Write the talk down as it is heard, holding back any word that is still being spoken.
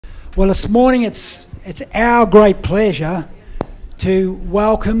Well, this morning it's our great pleasure to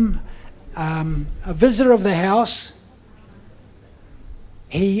welcome a visitor of the house.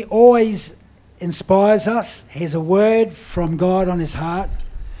 He always inspires us. He has a word from God on his heart.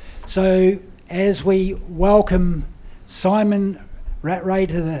 So as we welcome Simon Rattray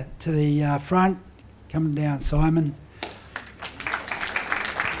to the front, come down, Simon.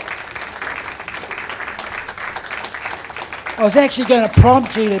 I was actually going to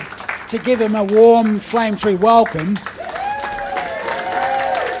prompt you to give him a warm FlameTree welcome.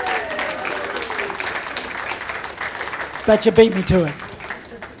 But you beat me to it.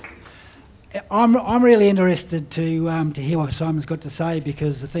 I'm really interested to hear what Simon's got to say,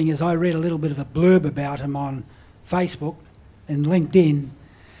 because the thing is, I read a little bit of a blurb about him on Facebook and LinkedIn,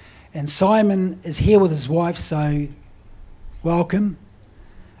 and Simon is here with his wife, so welcome.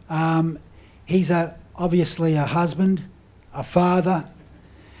 He's obviously a husband, a father,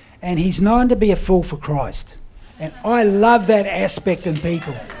 and he's known to be a fool for Christ. And I love that aspect in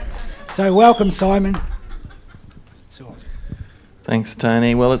people. So welcome, Simon. Thanks,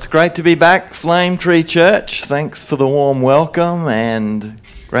 Tony. Well, it's great to be back, FlameTree Church. Thanks for the warm welcome, and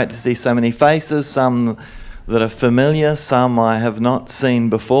great to see so many faces, some that are familiar, some I have not seen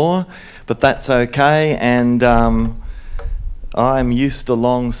before, but that's okay, and I'm used to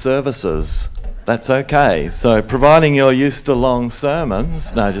long services. That's okay. So providing you're used to long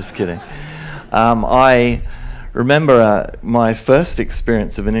sermons, no, just kidding. I remember my first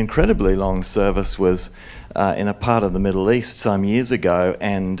experience of an incredibly long service was in a part of the Middle East some years ago,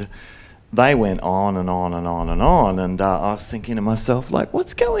 and they went on and on and on and on, and I was thinking to myself, like,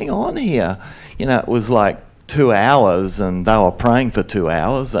 what's going on here? You know, it was like 2 hours, and they were praying for 2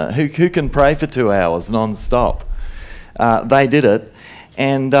 hours. Who can pray for 2 hours non-stop? They did it.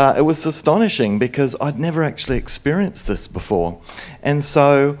 And it was astonishing because I'd never actually experienced this before. And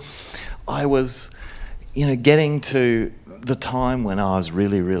so I was, getting to the time when I was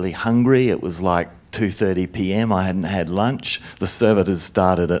really, really hungry. It was like 2:30 p.m. I hadn't had lunch. The service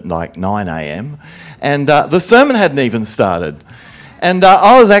started at like 9 a.m. And the sermon hadn't even started. And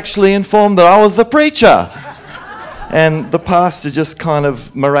I was actually informed that I was the preacher. And the pastor just kind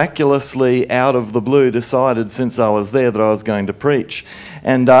of miraculously, out of the blue, decided since I was there that I was going to preach.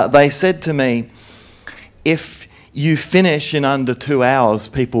 And they said to me, if you finish in under 2 hours,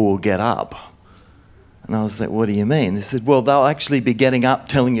 people will get up. And I was like, what do you mean? They said, well, they'll actually be getting up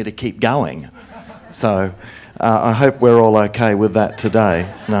telling you to keep going. So I hope we're all okay with that today.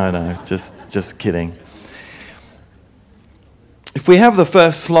 No, just kidding. If we have the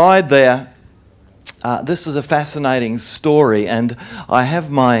first slide there, this is a fascinating story, and I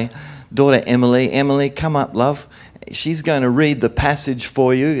have my daughter Emily. Emily, come up, love. She's going to read the passage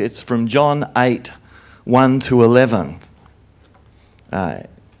for you. It's from John 8, 1 to 11.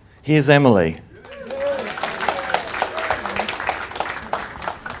 Here's Emily.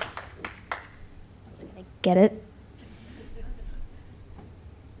 Get it?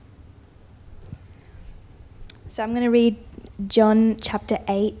 So I'm going to read John chapter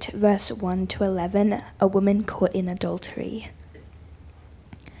 8, verse 1 to 11, a woman caught in adultery.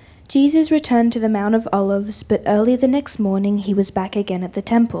 Jesus returned to the Mount of Olives, but early the next morning he was back again at the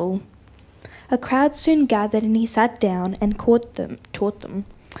temple. A crowd soon gathered, and he sat down and taught them.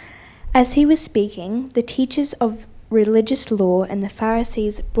 As he was speaking, the teachers of religious law and the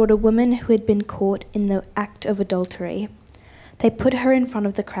Pharisees brought a woman who had been caught in the act of adultery. They put her in front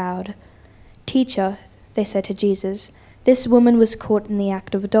of the crowd. "Teacher," they said to Jesus, "this woman was caught in the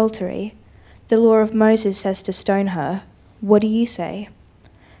act of adultery. The law of Moses says to stone her. What do you say?"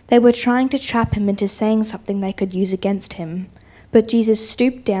 They were trying to trap him into saying something they could use against him, but Jesus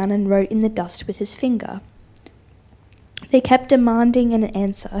stooped down and wrote in the dust with his finger. They kept demanding an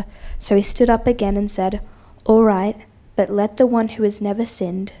answer, so he stood up again and said, "All right, but let the one who has never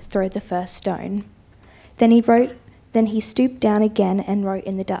sinned throw the first stone." Then he stooped down again and wrote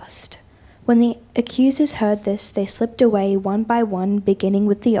in the dust. When the accusers heard this, they slipped away one by one, beginning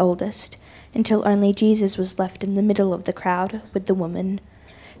with the oldest, until only Jesus was left in the middle of the crowd with the woman.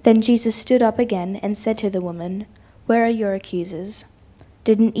 Then Jesus stood up again and said to the woman, "Where are your accusers?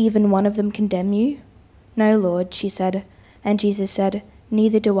 Didn't even one of them condemn you?" "No, Lord," she said. And Jesus said,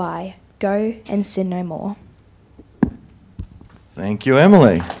 "Neither do I. Go and sin no more." Thank you,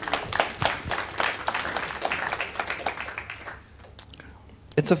 Emily.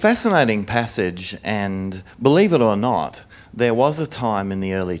 It's a fascinating passage, and believe it or not, there was a time in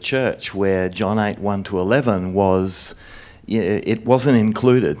the early church where John 8, 1 to 11 it wasn't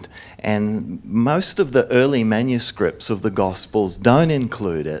included. And most of the early manuscripts of the Gospels don't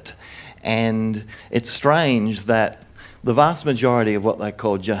include it. And it's strange that the vast majority of what they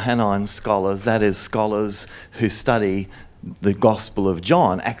call Johannine scholars, that is, scholars who study the Gospel of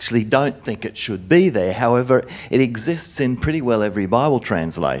John, actually don't think it should be there. However, it exists in pretty well every Bible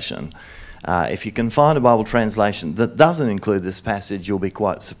translation. If you can find a Bible translation that doesn't include this passage, you'll be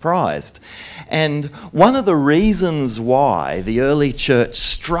quite surprised. And one of the reasons why the early church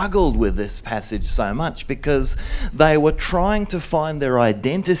struggled with this passage so much, because they were trying to find their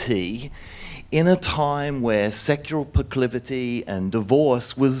identity in a time where sexual proclivity and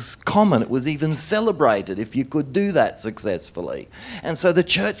divorce was common. It was even celebrated if you could do that successfully. And so the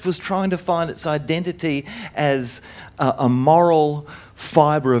church was trying to find its identity as a moral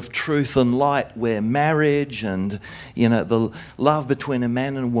fibre of truth and light, where marriage and, you know, the love between a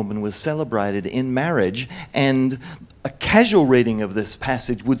man and a woman was celebrated in marriage. And a casual reading of this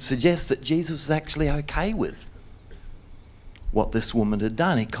passage would suggest that Jesus was actually okay with what this woman had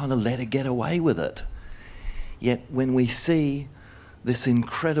done. He kind of let her get away with it. Yet when we see this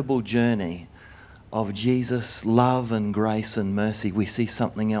incredible journey of Jesus' love and grace and mercy, we see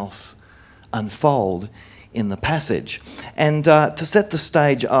something else unfold in the passage. And to set the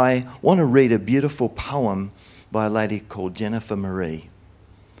stage, I want to read a beautiful poem by a lady called Jennifer Marie.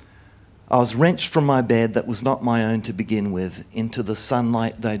 I was wrenched from my bed that was not my own to begin with. Into the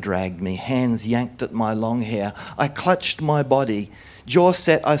sunlight they dragged me. Hands yanked at my long hair. I clutched my body. Jaw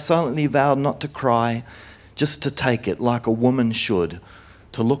set, I silently vowed not to cry, just to take it like a woman should,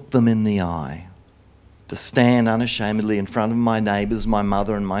 to look them in the eye, to stand unashamedly in front of my neighbours, my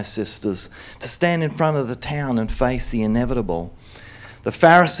mother and my sisters, to stand in front of the town and face the inevitable. The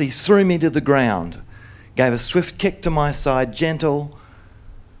Pharisees threw me to the ground, gave a swift kick to my side, gentle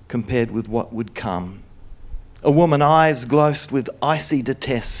compared with what would come. A woman, eyes glossed with icy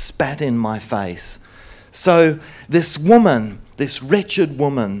detest, spat in my face. So this woman, this wretched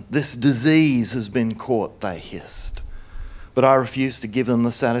woman, this disease has been caught, they hissed. But I refused to give them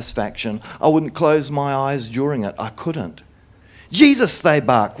the satisfaction. I wouldn't close my eyes during it. I couldn't. Jesus, they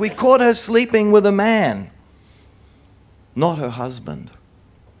barked. We caught her sleeping with a man, not her husband.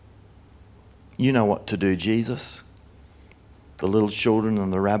 You know what to do, Jesus. The little children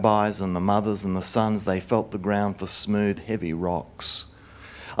and the rabbis and the mothers and the sons, they felt the ground for smooth, heavy rocks.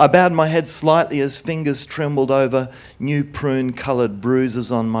 I bowed my head slightly as fingers trembled over new prune-coloured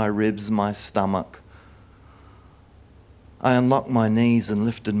bruises on my ribs, my stomach. I unlocked my knees and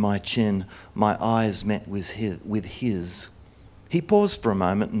lifted my chin. My eyes met with his. He paused for a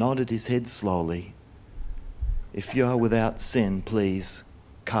moment, nodded his head slowly. If you are without sin, please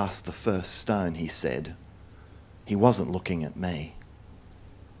cast the first stone, he said. He wasn't looking at me.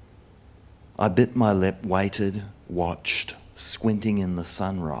 I bit my lip, waited, watched, squinting in the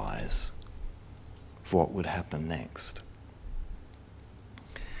sunrise for what would happen next.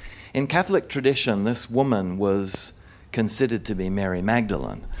 In Catholic tradition, this woman was considered to be Mary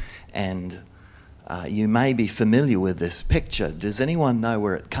Magdalene, and you may be familiar with this picture. Does anyone know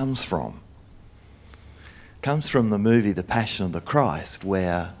where it comes from? It comes from the movie The Passion of the Christ,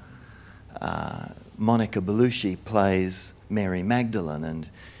 where Monica Bellucci plays Mary Magdalene, and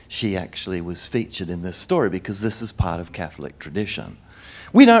she actually was featured in this story because this is part of Catholic tradition.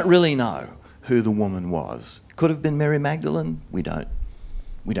 We don't really know who the woman was. Could have been Mary Magdalene. We don't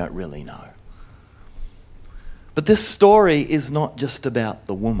really know. But this story is not just about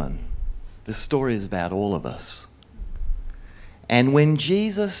the woman. This story is about all of us. And when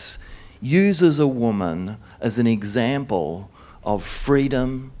Jesus uses a woman as an example of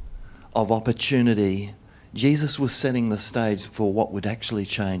freedom, of opportunity, Jesus was setting the stage for what would actually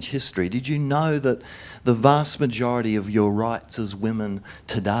change history. Did you know that the vast majority of your rights as women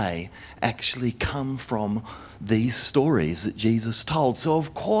today actually come from these stories that Jesus told? So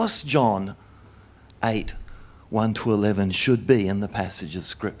of course John 8, 1 to 11 should be in the passage of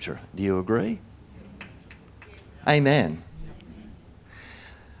Scripture. Do you agree? Amen.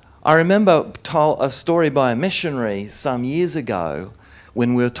 I remember told a story by a missionary some years ago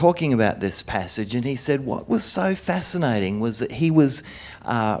when we were talking about this passage, and he said what was so fascinating was that he was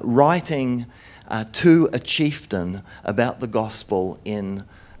writing to a chieftain about the gospel in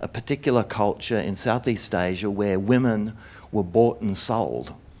a particular culture in Southeast Asia where women were bought and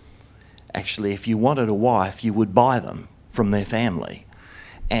sold. Actually, if you wanted a wife, you would buy them from their family.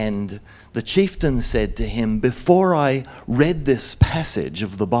 And the chieftain said to him, before I read this passage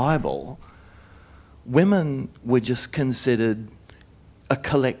of the Bible, women were just considered a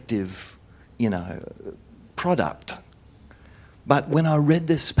collective, product. But when I read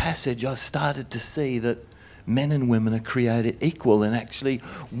this passage, I started to see that men and women are created equal, and actually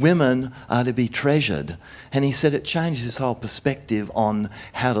women are to be treasured. And he said it changed his whole perspective on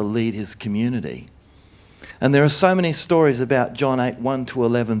how to lead his community. And there are so many stories about John 8, 1 to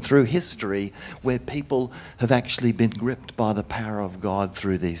 11 through history where people have actually been gripped by the power of God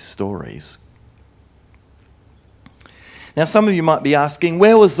through these stories. Now, some of you might be asking,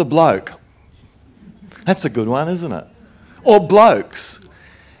 where was the bloke? That's a good one, isn't it? Or blokes.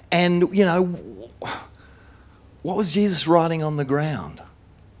 And, you know, what was Jesus writing on the ground?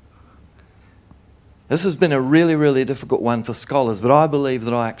 This has been a really, really difficult one for scholars, but I believe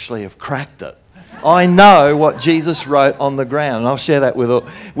that I actually have cracked it. I know what Jesus wrote on the ground, and I'll share that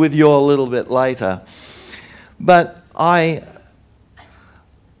with you a little bit later. But I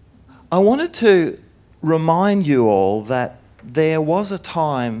wanted to remind you all that there was a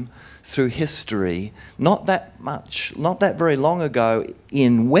time through history, not that very long ago,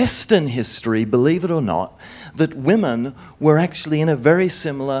 in Western history, believe it or not, that women were actually in a very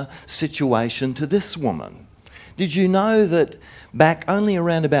similar situation to this woman. Did you know that back only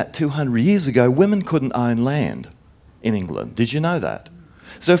around about 200 years ago, women couldn't own land in England? Did you know that?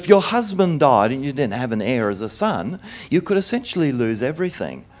 So if your husband died and you didn't have an heir as a son, you could essentially lose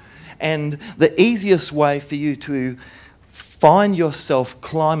everything. And the easiest way for you to find yourself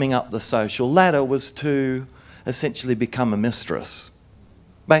climbing up the social ladder was to essentially become a mistress,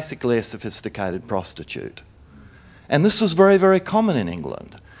 basically a sophisticated prostitute. And this was very, very common in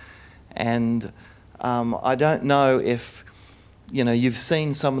England. And I don't know if, you know, you've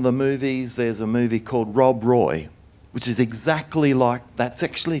seen some of the movies. There's a movie called Rob Roy, which is exactly like, that's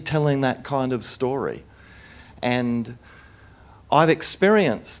actually telling that kind of story. And I've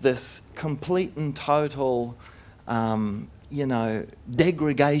experienced this complete and total, you know,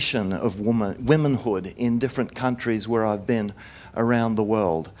 degradation of womanhood in different countries where I've been around the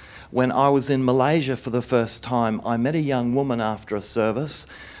world. When I was in Malaysia for the first time, I met a young woman after a service,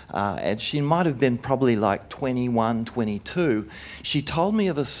 and she might have been probably like 21, 22. She told me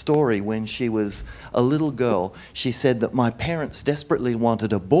of a story when she was a little girl. She said that my parents desperately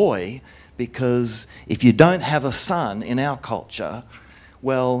wanted a boy because if you don't have a son in our culture,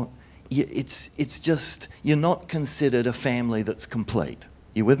 well, it's just, you're not considered a family that's complete.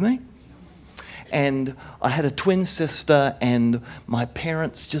 You with me? And I had a twin sister, and my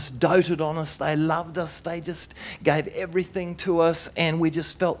parents just doted on us. They loved us. They just gave everything to us, and we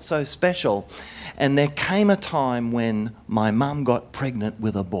just felt so special. And there came a time when my mum got pregnant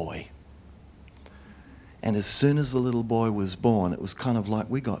with a boy. And as soon as the little boy was born, it was kind of like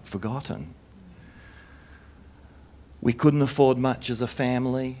we got forgotten. We couldn't afford much as a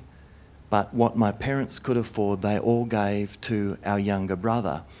family, but what my parents could afford, they all gave to our younger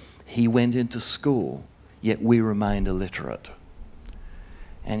brother. He went into school, yet we remained illiterate.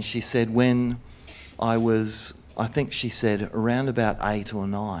 And she said when I was, I think she said around about 8 or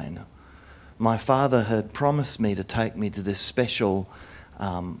 9, my father had promised me to take me to this special,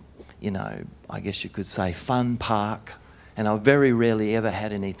 you know, I guess you could say fun park. And I very rarely ever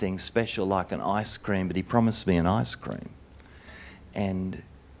had anything special like an ice cream, but he promised me an ice cream. And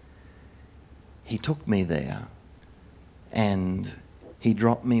he took me there, and he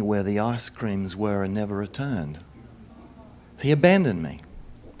dropped me where the ice creams were and never returned. He abandoned me.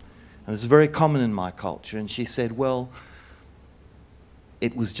 And it's very common in my culture. And she said, well,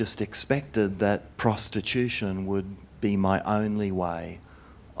 it was just expected that prostitution would be my only way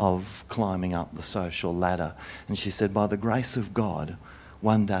of climbing up the social ladder. And she said, by the grace of God,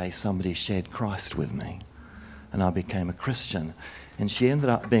 one day somebody shared Christ with me, and I became a Christian. And she ended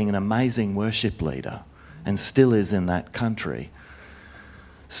up being an amazing worship leader and still is in that country.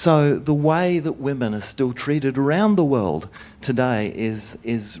 So the way that women are still treated around the world today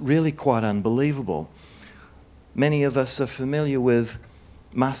is really quite unbelievable. Many of us are familiar with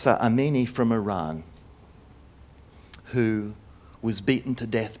Mahsa Amini from Iran, who was beaten to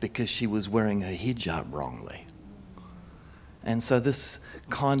death because she was wearing her hijab wrongly. And so this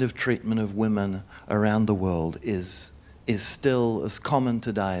kind of treatment of women around the world is still as common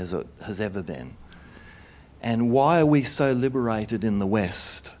today as it has ever been. And why are we so liberated in the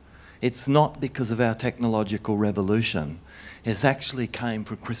West? It's not because of our technological revolution. It actually came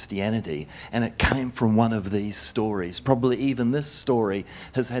from Christianity, and it came from one of these stories. Probably even this story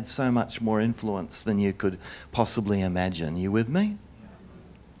has had so much more influence than you could possibly imagine. You with me?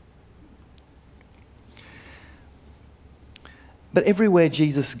 But everywhere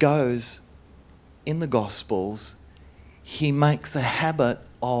Jesus goes in the Gospels, he makes a habit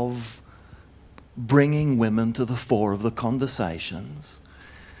of bringing women to the fore of the conversations.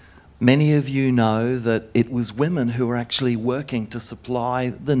 Many of you know that it was women who were actually working to supply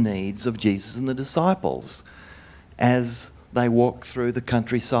the needs of Jesus and the disciples as they walked through the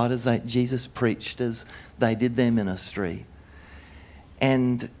countryside, as Jesus preached, as they did their ministry.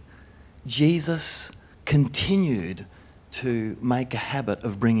 And Jesus continued to make a habit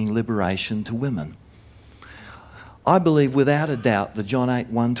of bringing liberation to women. I believe without a doubt that John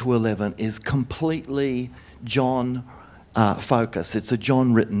 8, 1-11 is completely John focused. It's a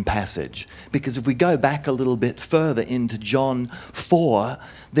John written passage. Because if we go back a little bit further into John 4,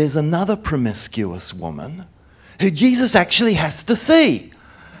 there's another promiscuous woman who Jesus actually has to see.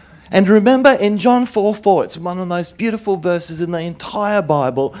 And remember in John 4:4, it's one of the most beautiful verses in the entire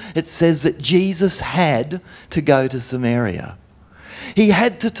Bible. It says that Jesus had to go to Samaria. He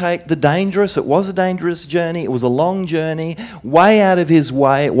had to take it was a dangerous journey, it was a long journey, way out of his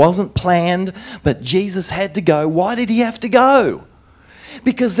way, it wasn't planned, but Jesus had to go. Why did he have to go?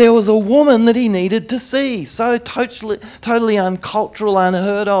 Because there was a woman that he needed to see. So totally uncultural,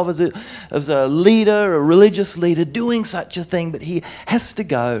 unheard of as a leader, a religious leader, doing such a thing. But he has to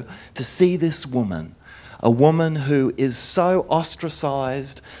go to see this woman. A woman who is so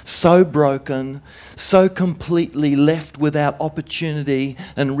ostracized, so broken, so completely left without opportunity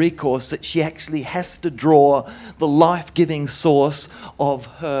and recourse that she actually has to draw the life-giving source of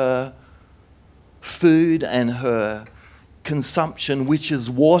her food and her consumption, which is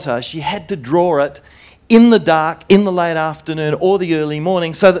water. She had to draw it in the dark, in the late afternoon or the early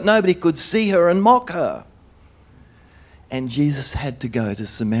morning so that nobody could see her and mock her. And Jesus had to go to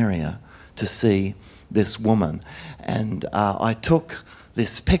Samaria to see this woman. And I took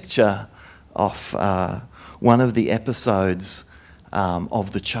this picture off one of the episodes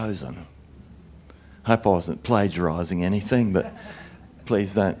of The Chosen. I hope I wasn't plagiarising anything, but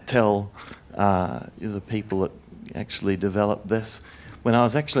please don't tell the people that actually developed this. When I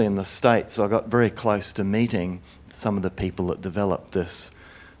was actually in the States, I got very close to meeting some of the people that developed this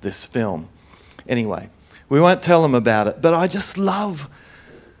film. Anyway, we won't tell them about it, but I just love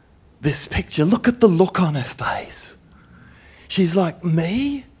this picture. Look at the look on her face. She's like,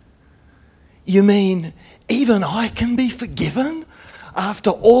 me? You mean even I can be forgiven after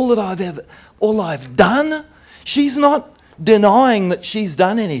all I've done? She's not denying that she's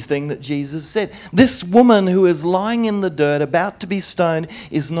done anything that Jesus said. This woman who is lying in the dirt about to be stoned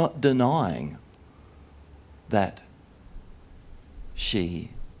is not denying that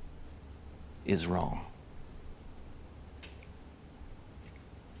she is wrong.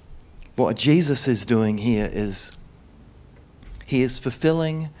 What Jesus is doing here is he is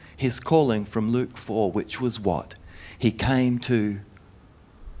fulfilling his calling from Luke 4, which was what? He came to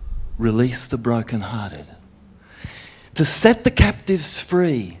release the brokenhearted, to set the captives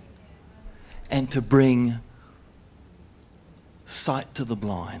free, and to bring sight to the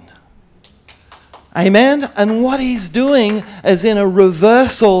blind. Amen? And what he's doing is in a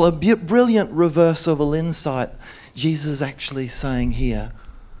reversal, a brilliant reversal insight. Jesus is actually saying here,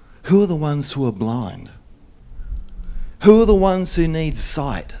 who are the ones who are blind? Who are the ones who need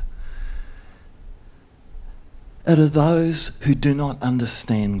sight? It are those who do not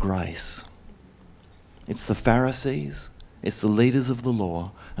understand grace. It's the Pharisees, it's the leaders of the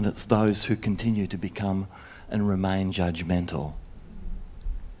law, and it's those who continue to become and remain judgmental.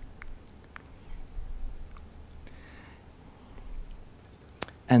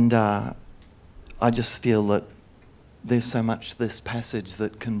 And I just feel that there's so much this passage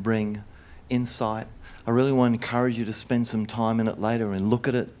that can bring insight. I really want to encourage you to spend some time in it later and look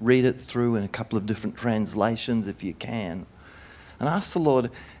at it, read it through in a couple of different translations if you can. And ask the Lord,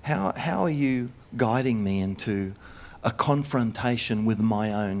 how are you guiding me into a confrontation with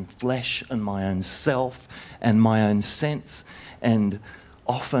my own flesh and my own self and my own sense and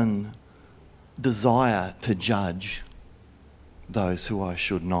often desire to judge those who I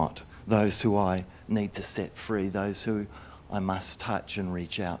should not, those who I need to set free, those who I must touch and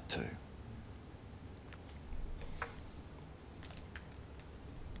reach out to.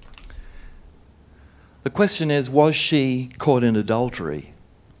 The question is, was she caught in adultery?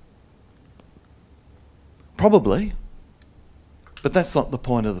 Probably, but that's not the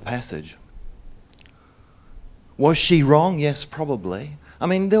point of the passage. Was she wrong? Yes, probably. I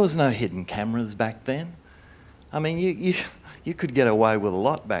mean, there was no hidden cameras back then. I mean, you could get away with a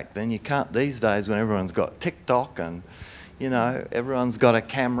lot back then. You can't these days when everyone's got TikTok and, you know, everyone's got a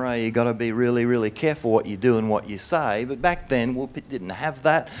camera. You've got to be really, really careful what you do and what you say. But back then, well, it didn't have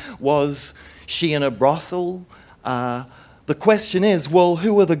that. Was she in a brothel? The question is, well,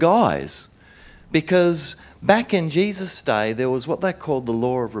 who were the guys? Because back in Jesus' day, there was what they called the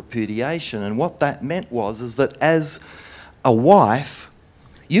law of repudiation. And what that meant is that as a wife,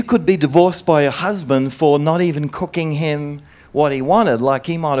 you could be divorced by your husband for not even cooking him what he wanted. Like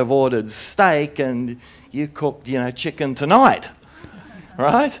he might have ordered steak and you cooked, chicken tonight,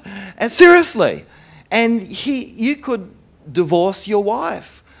 right? And seriously. And you could divorce your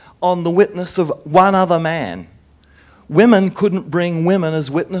wife on the witness of one other man. Women couldn't bring women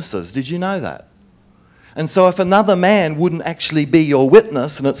as witnesses. Did you know that? And so if another man wouldn't actually be your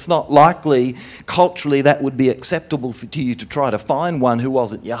witness, and it's not likely culturally that would be acceptable to you to try to find one who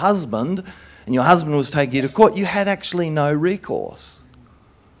wasn't your husband, and your husband was taking you to court, you had actually no recourse.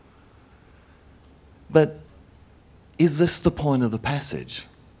 But is this the point of the passage?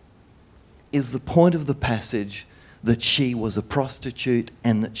 Is the point of the passage that she was a prostitute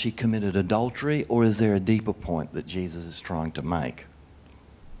and that she committed adultery, or is there a deeper point that Jesus is trying to make?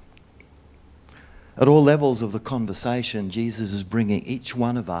 At all levels of the conversation, Jesus is bringing each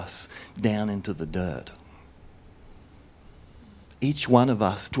one of us down into the dirt. Each one of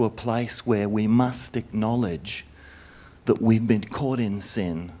us to a place where we must acknowledge that we've been caught in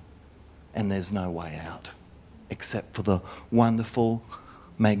sin and there's no way out except for the wonderful,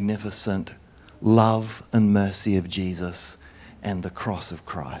 magnificent love and mercy of Jesus and the cross of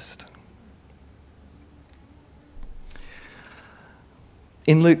Christ.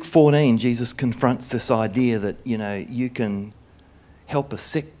 In Luke 14, Jesus confronts this idea that, you can help a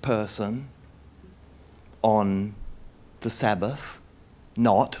sick person on the Sabbath,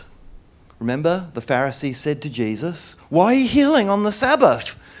 not. Remember, the Pharisees said to Jesus, "Why are you healing on the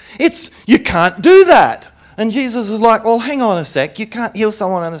Sabbath? You can't do that." And Jesus is like, "Well, hang on a sec. You can't heal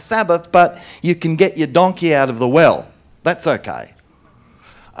someone on the Sabbath, but you can get your donkey out of the well. That's okay."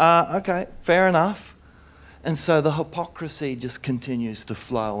 Okay, fair enough. And so the hypocrisy just continues to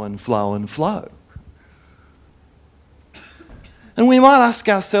flow and flow and flow. And we might ask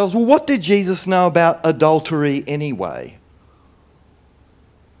ourselves, well, what did Jesus know about adultery anyway?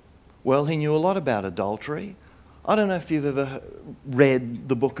 Well, he knew a lot about adultery. I don't know if you've ever read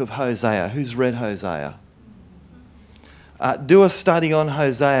the book of Hosea. Who's read Hosea? Do a study on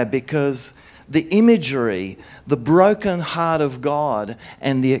Hosea, because the imagery, the broken heart of God,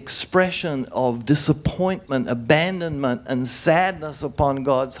 and the expression of disappointment, abandonment, and sadness upon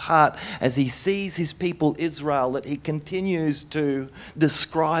God's heart as he sees his people Israel, that he continues to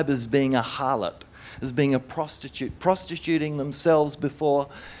describe as being a harlot, as being a prostitute, prostituting themselves before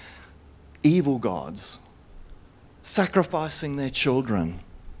evil gods, sacrificing their children.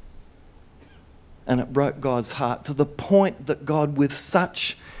 And it broke God's heart to the point that God, with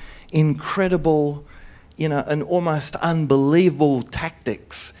such incredible, and almost unbelievable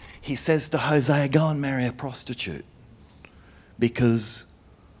tactics, he says to Hosea, "Go and marry a prostitute, because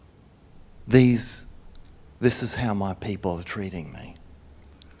this is how my people are treating me."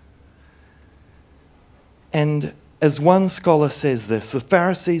 And as one scholar says this, the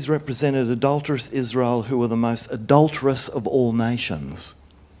Pharisees represented adulterous Israel, who were the most adulterous of all nations.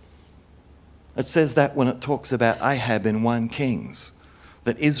 It says that when it talks about Ahab in 1 Kings,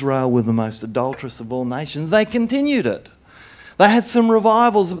 that Israel were the most adulterous of all nations. They continued it. They had some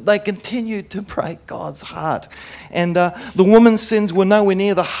revivals, but they continued to break God's heart. And the woman's sins were nowhere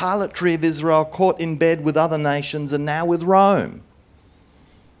near the harlotry of Israel, caught in bed with other nations and now with Rome.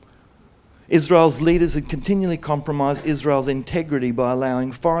 Israel's leaders had continually compromised Israel's integrity by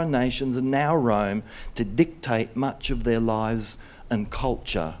allowing foreign nations and now Rome to dictate much of their lives and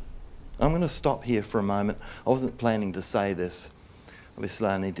culture. I'm going to stop here for a moment. I wasn't planning to say this. Obviously,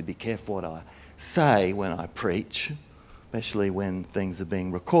 I need to be careful what I say when I preach, especially when things are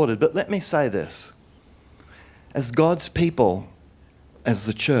being recorded. But let me say this. As God's people, as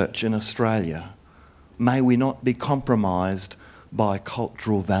the church in Australia, may we not be compromised by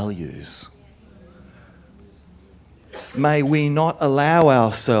cultural values. May we not allow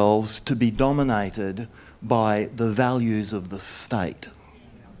ourselves to be dominated by the values of the state,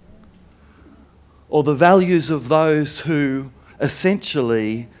 or the values of those who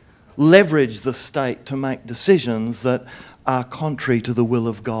essentially leverage the state to make decisions that are contrary to the will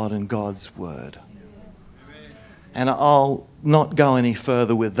of God and God's word. And I'll not go any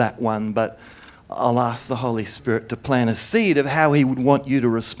further with that one, but I'll ask the Holy Spirit to plant a seed of how he would want you to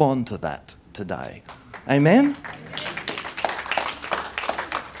respond to that today. Amen?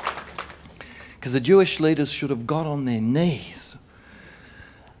 Because the Jewish leaders should have got on their knees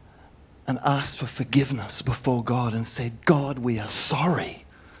and asked for forgiveness before God and said, "God, we are sorry.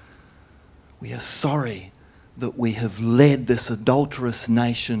 We are sorry that we have led this adulterous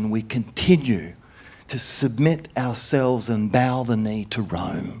nation. We continue to submit ourselves and bow the knee to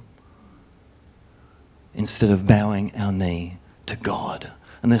Rome instead of bowing our knee to God."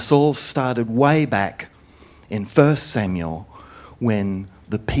 And this all started way back in 1 Samuel when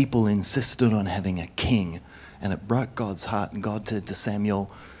the people insisted on having a king, and it broke God's heart, and God said to Samuel,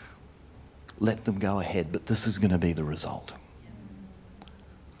 "Let them go ahead, but this is going to be the result."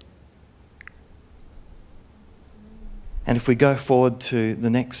 And if we go forward to the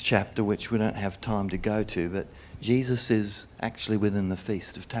next chapter, which we don't have time to go to, but Jesus is actually within the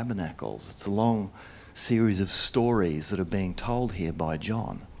Feast of Tabernacles. It's a long series of stories that are being told here by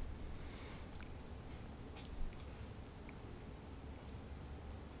John.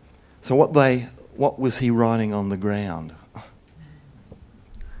 So what was he writing on the ground?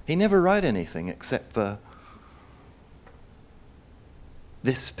 He never wrote anything except for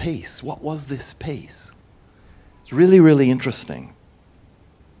this piece. What was this piece? It's really, really interesting.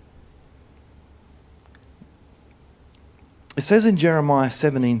 It says in Jeremiah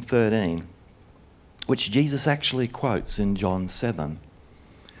 17:13, which Jesus actually quotes in John 7,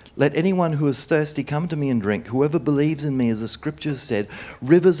 "Let anyone who is thirsty come to me and drink. Whoever believes in me, as the scriptures said,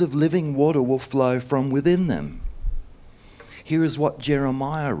 rivers of living water will flow from within them." Here is what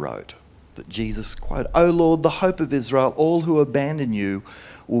Jeremiah wrote that Jesus quoted. "O Lord, the hope of Israel, all who abandon you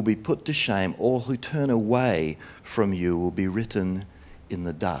will be put to shame. All who turn away from you will be written in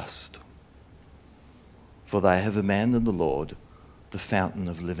the dust. For they have abandoned the Lord, the fountain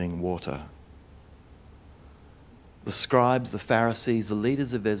of living water." The scribes, the Pharisees, the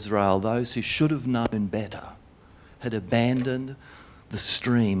leaders of Israel, those who should have known better, had abandoned the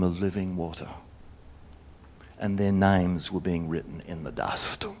stream of living water. And their names were being written in the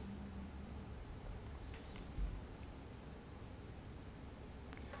dust.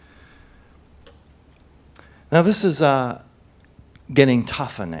 Now this is getting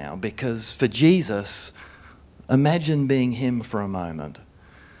tougher now, because for Jesus, imagine being him for a moment.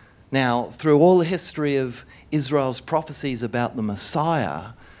 Now, through all the history of Israel's prophecies about the Messiah,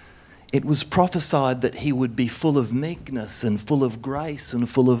 it was prophesied that he would be full of meekness and full of grace and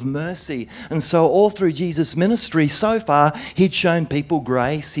full of mercy. And so all through Jesus' ministry so far, he'd shown people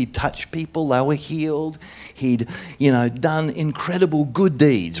grace, he'd touched people, they were healed, he'd, done incredible good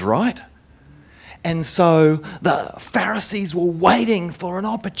deeds, right? And so the Pharisees were waiting for an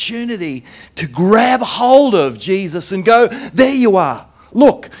opportunity to grab hold of Jesus and go, "There you are.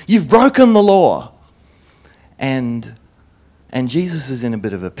 Look, you've broken the law." And Jesus is in a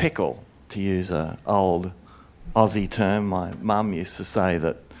bit of a pickle, to use an old Aussie term. My mum used to say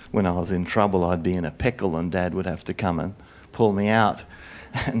that when I was in trouble, I'd be in a pickle and Dad would have to come and pull me out.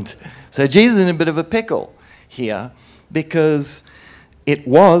 And so Jesus is in a bit of a pickle here, because it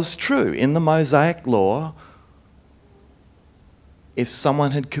was true in the Mosaic law, if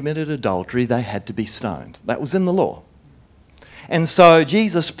someone had committed adultery, they had to be stoned. That was in the law. And so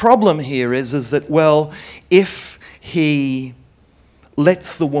Jesus' problem here is that, well, if he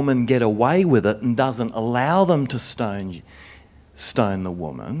lets the woman get away with it and doesn't allow them to stone the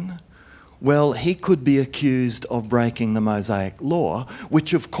woman, well, he could be accused of breaking the Mosaic law,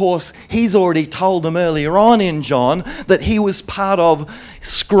 which of course he's already told them earlier on in John that he was part of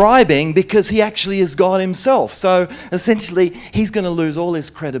scribing, because he actually is God himself. So essentially he's going to lose all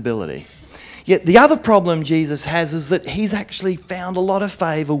his credibility. Yet the other problem Jesus has is that he's actually found a lot of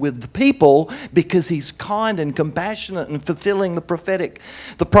favour with the people, because he's kind and compassionate and fulfilling the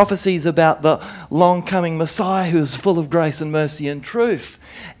prophecies about the long-coming Messiah who is full of grace and mercy and truth.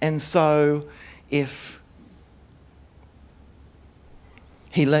 And so if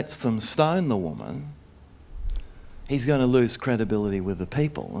he lets them stone the woman, he's going to lose credibility with the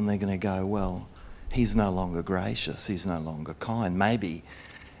people, and they're going to go, "Well, he's no longer gracious, he's no longer kind.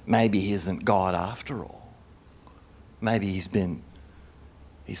 Maybe he isn't God after all. Maybe he's been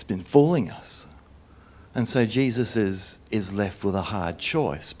fooling us." And so Jesus is left with a hard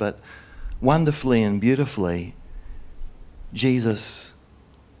choice. But wonderfully and beautifully, Jesus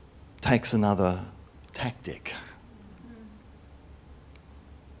takes another tactic.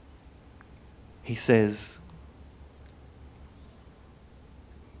 He says,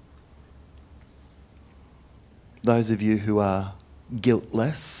 "Those of you who are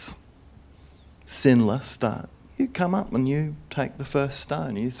guiltless, sinless, you come up and you take the first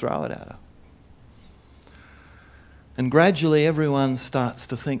stone, you throw it at her." And gradually everyone starts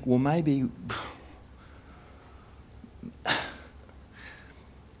to think, well, maybe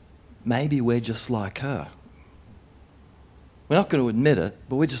we're just like her. We're not going to admit it,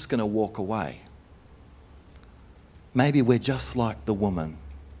 but we're just going to walk away. Maybe we're just like the woman,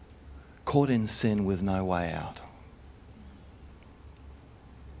 caught in sin with no way out.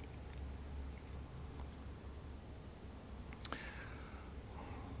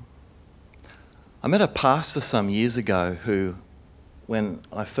 I met a pastor some years ago who, when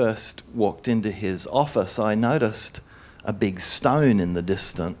I first walked into his office, I noticed a big stone in the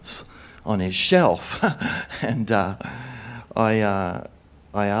distance on his shelf. And I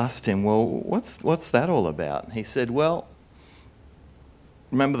asked him, "Well, what's that all about?" And he said, "Well,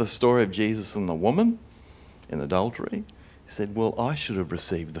 remember the story of Jesus and the woman? in adultery. He said, well, I should have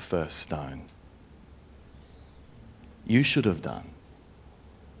received the first stone. You should have done.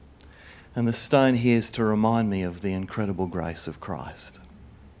 And the stone here is to remind me of the incredible grace of Christ.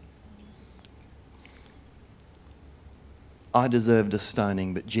 I deserved a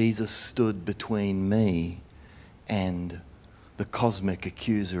stoning, but Jesus stood between me and the cosmic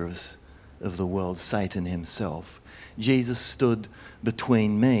accuser of the world, Satan himself. Jesus stood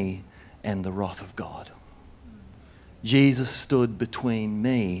between me and the wrath of God. Jesus stood between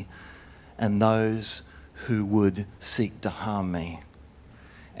me and those who would seek to harm me.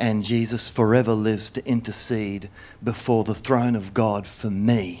 And Jesus forever lives to intercede before the throne of God for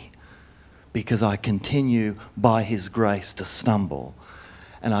me, because I continue by his grace to stumble,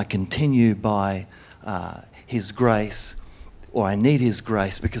 and I continue by his grace, or I need his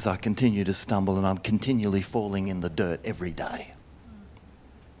grace because I continue to stumble, and I'm continually falling in the dirt every day.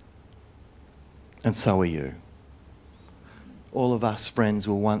 And so are you. All of us, friends,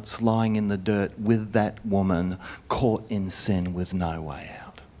 were once lying in the dirt with that woman, caught in sin with no way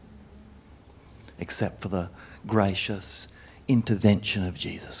out, except for the gracious intervention of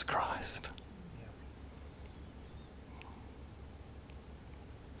Jesus Christ.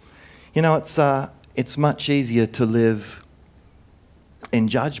 You know, it's much easier to live in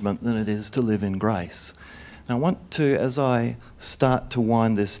judgment than it is to live in grace. And I want to, as I start to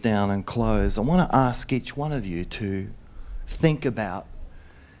wind this down and close, I want to ask each one of you to think about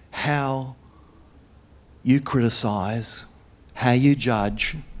how you criticise, how you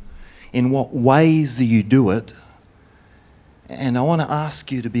judge, in what ways do you do it, and I want to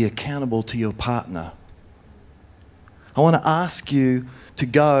ask you to be accountable to your partner. I want to ask you to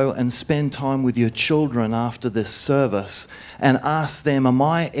go and spend time with your children after this service and ask them, am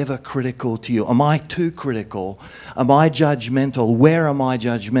I ever critical to you? Am I too critical? Am I judgmental? Where am I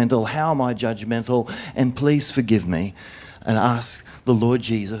judgmental? How am I judgmental? And please forgive me, and ask the Lord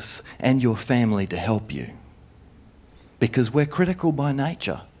Jesus and your family to help you. Because we're critical by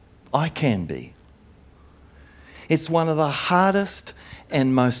nature. I can be. It's one of the hardest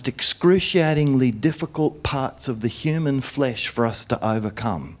and most excruciatingly difficult parts of the human flesh for us to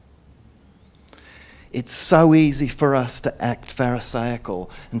overcome. It's so easy for us to act pharisaical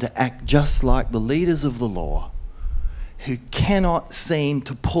and to act just like the leaders of the law, who cannot seem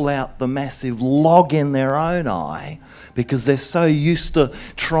to pull out the massive log in their own eye because they're so used to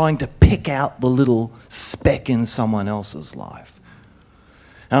trying to pick out the little speck in someone else's life.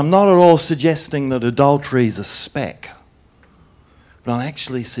 And I'm not at all suggesting that adultery is a speck. But I'm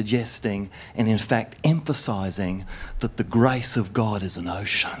actually suggesting, and in fact emphasising, that the grace of God is an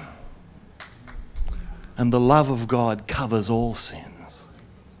ocean. And the love of God covers all sins.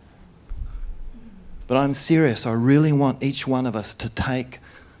 But I'm serious. I really want each one of us to take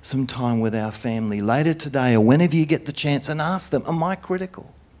some time with our family later today or whenever you get the chance and ask them, am I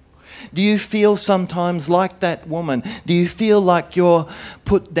critical? Do you feel sometimes like that woman? Do you feel like you're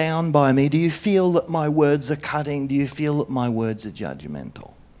put down by me? Do you feel that my words are cutting? Do you feel that my words are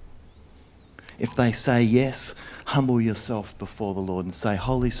judgmental? If they say yes, humble yourself before the Lord and say,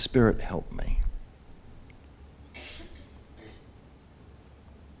 Holy Spirit, help me.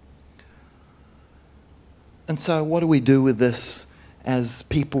 And so what do we do with this as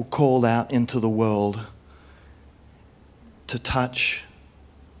people call out into the world to touch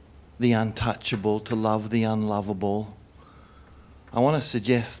the untouchable, to love the unlovable? I want to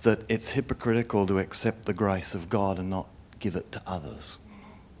suggest that it's hypocritical to accept the grace of God and not give it to others.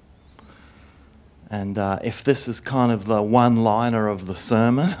 And if this is kind of the one-liner of the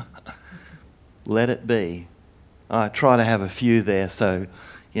sermon, let it be. I try to have a few there so,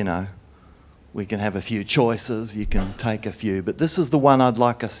 you know, we can have a few choices, you can take a few. But this is the one I'd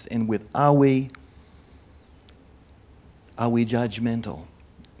like us to end with. Are we judgmental?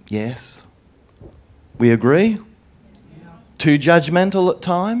 Yes. We agree? Yeah. Too judgmental at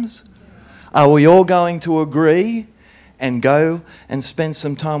times? Yeah. Are we all going to agree and go and spend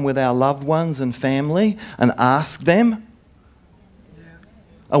some time with our loved ones and family and ask them? Yeah.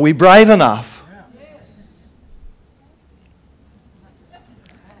 Are we brave enough?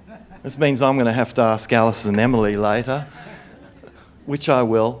 Yeah. This means I'm going to have to ask Alice and Emily later, which I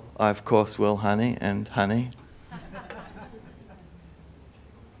will. I, of course, will, honey and honey.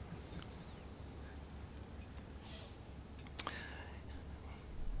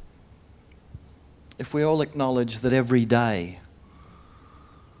 If we all acknowledge that every day,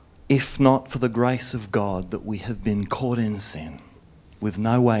 if not for the grace of God, that we have been caught in sin with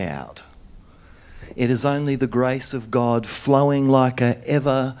no way out, it is only the grace of God flowing like a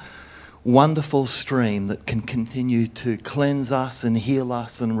ever wonderful stream that can continue to cleanse us and heal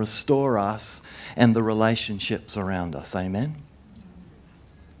us and restore us and the relationships around us. Amen?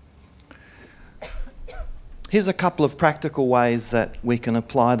 Here's a couple of practical ways that we can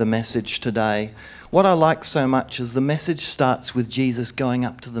apply the message today. What I like so much is the message starts with Jesus going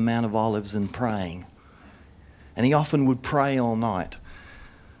up to the Mount of Olives and praying. And he often would pray all night.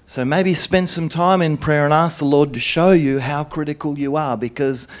 So maybe spend some time in prayer and ask the Lord to show you how critical you are,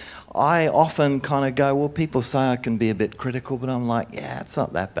 because I often kind of go, well, people say I can be a bit critical, but I'm like, yeah, it's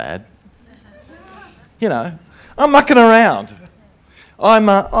not that bad. You know, I'm mucking around.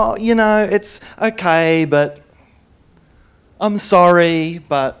 It's okay, but I'm sorry,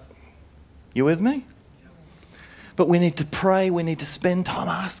 but you with me? But we need to pray, we need to spend time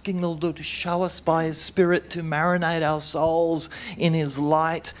asking the Lord to show us by His Spirit, to marinate our souls in His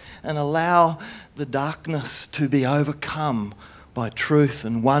light and allow the darkness to be overcome by truth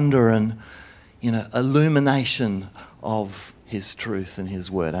and wonder and, illumination of His truth and His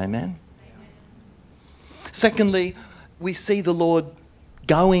word. Amen? Secondly, we see the Lord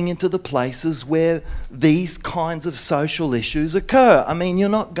going into the places where these kinds of social issues occur. I mean, you're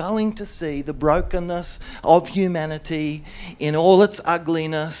not going to see the brokenness of humanity in all its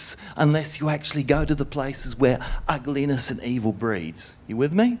ugliness unless you actually go to the places where ugliness and evil breeds. You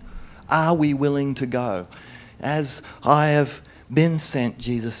with me? Are we willing to go? As I have been sent,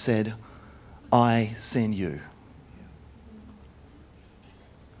 Jesus said, I send you.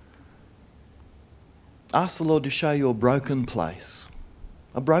 Ask the Lord to show you a broken place,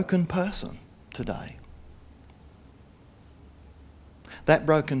 a broken person today. That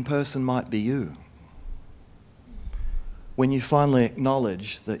broken person might be you. When you finally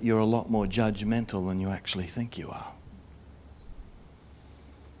acknowledge that you're a lot more judgmental than you actually think you are.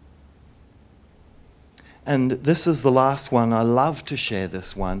 And this is the last one. I love to share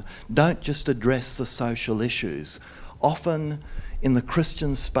this one. Don't just address the social issues. Often in the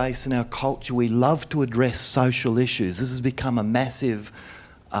Christian space, in our culture, we love to address social issues. This has become a massive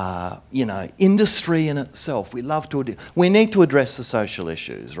industry in itself. We need to address the social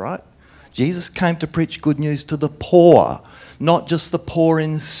issues, right? Jesus came to preach good news to the poor, not just the poor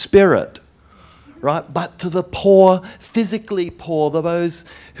in spirit, right? But to the poor, physically poor, those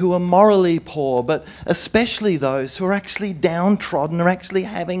who are morally poor, but especially those who are actually downtrodden, are actually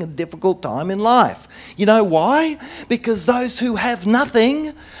having a difficult time in life. You know why? Because those who have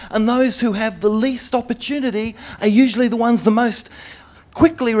nothing and those who have the least opportunity are usually the ones the most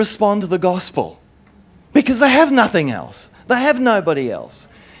quickly respond to the gospel, because they have nothing else. They have nobody else.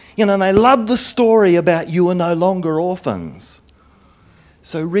 And they love the story about you are no longer orphans.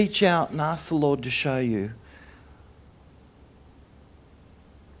 So reach out and ask the Lord to show you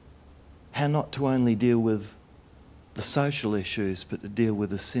how not to only deal with the social issues, but to deal with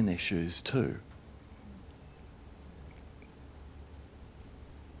the sin issues too.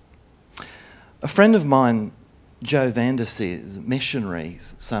 A friend of mine, Joe Vanderseer, missionary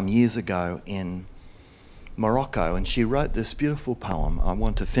some years ago in Morocco, and she wrote this beautiful poem. I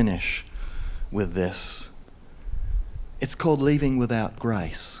want to finish with this. It's called Leaving Without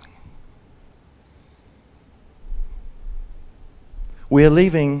Grace. We are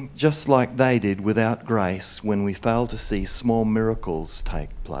leaving just like they did without grace when we fail to see small miracles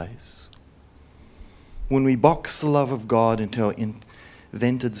take place. When we box the love of God into our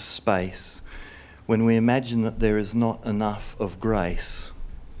invented space, when we imagine that there is not enough of grace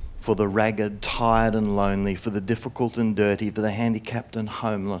for the ragged, tired and lonely, for the difficult and dirty, for the handicapped and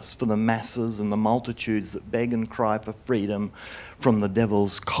homeless, for the masses and the multitudes that beg and cry for freedom from the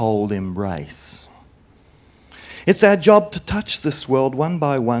devil's cold embrace. It's our job to touch this world one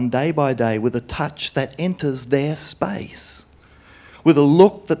by one, day by day, with a touch that enters their space, with a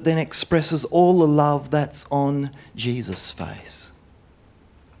look that then expresses all the love that's on Jesus' face.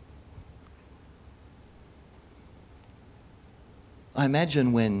 I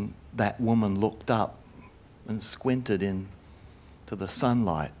imagine when that woman looked up and squinted into the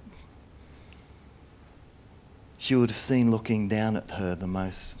sunlight, she would have seen looking down at her the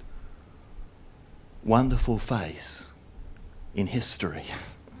most wonderful face in history.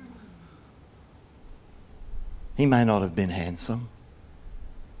 He may not have been handsome.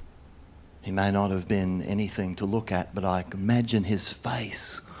 He may not have been anything to look at, but I can imagine his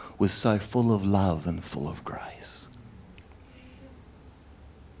face was so full of love and full of grace.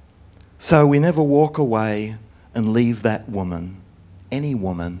 So we never walk away and leave that woman, any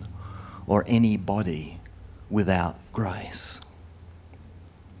woman or anybody, without grace.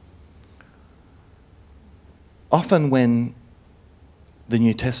 Often when the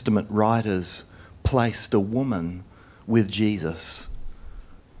New Testament writers placed a woman with Jesus,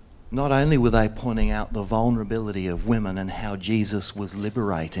 not only were they pointing out the vulnerability of women and how Jesus was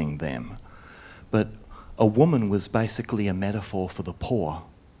liberating them, but a woman was basically a metaphor for the poor.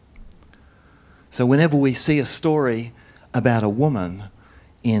 So whenever we see a story about a woman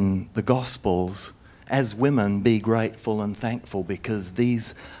in the Gospels, as women, be grateful and thankful, because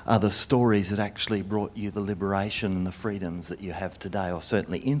these are the stories that actually brought you the liberation and the freedoms that you have today, or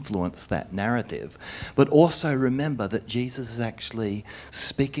certainly influenced that narrative. But also remember that Jesus is actually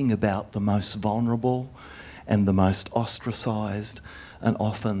speaking about the most vulnerable and the most ostracised and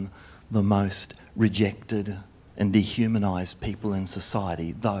often the most rejected and dehumanised people in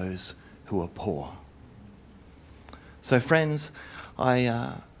society, those who are poor. So friends,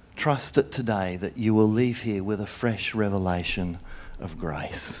 I trust that today that you will leave here with a fresh revelation of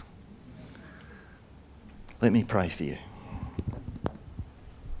grace. Let me pray for you.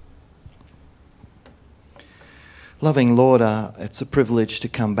 Loving Lord, it's a privilege to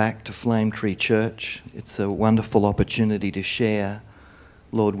come back to FlameTree Church. It's a wonderful opportunity to share,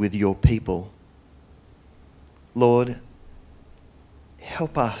 Lord, with your people. Lord,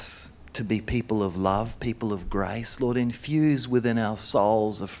 help us to be people of love, people of grace. Lord, infuse within our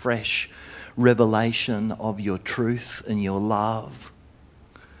souls a fresh revelation of your truth and your love.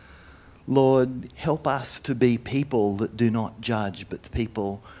 Lord, help us to be people that do not judge, but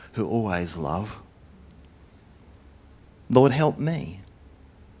people who always love. Lord, help me.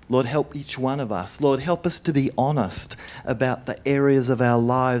 Lord, help each one of us. Lord, help us to be honest about the areas of our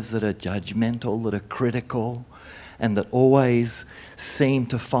lives that are judgmental, that are critical, and that always seem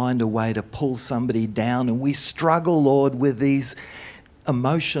to find a way to pull somebody down. And we struggle, Lord, with these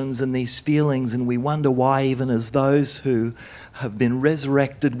emotions and these feelings, and we wonder why, even as those who have been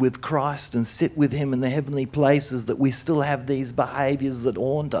resurrected with Christ and sit with him in the heavenly places, that we still have these behaviours that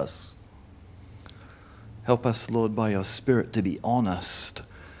haunt us. Help us, Lord, by your Spirit to be honest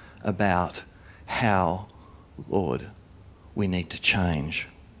about how, Lord, we need to change.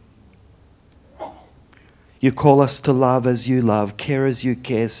 You call us to love as you love, care as you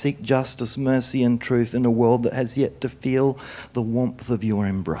care, seek justice, mercy and truth in a world that has yet to feel the warmth of your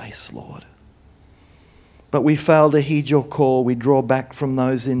embrace, Lord. But we fail to heed your call. We draw back from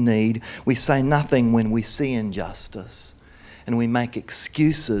those in need. We say nothing when we see injustice, and we make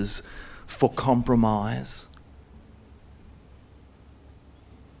excuses for compromise.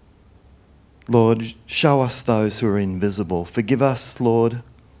 Lord, show us those who are invisible. Forgive us, Lord,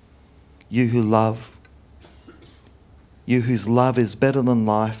 you who love, you whose love is better than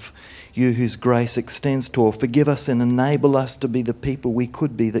life, you whose grace extends to all. Forgive us and enable us to be the people we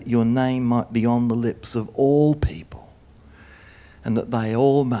could be, that your name might be on the lips of all people, and that they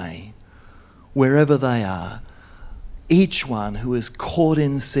all may, wherever they are, each one who is caught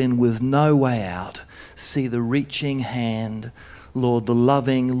in sin with no way out, see the reaching hand, Lord, the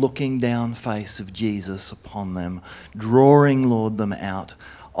loving, looking down face of Jesus upon them, drawing, Lord, them out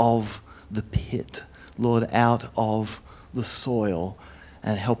of the pit, Lord, out of the soil,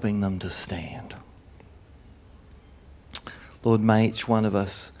 and helping them to stand. Lord, may each one of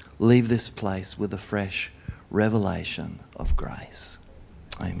us leave this place with a fresh revelation of grace.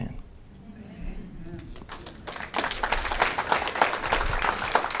 Amen.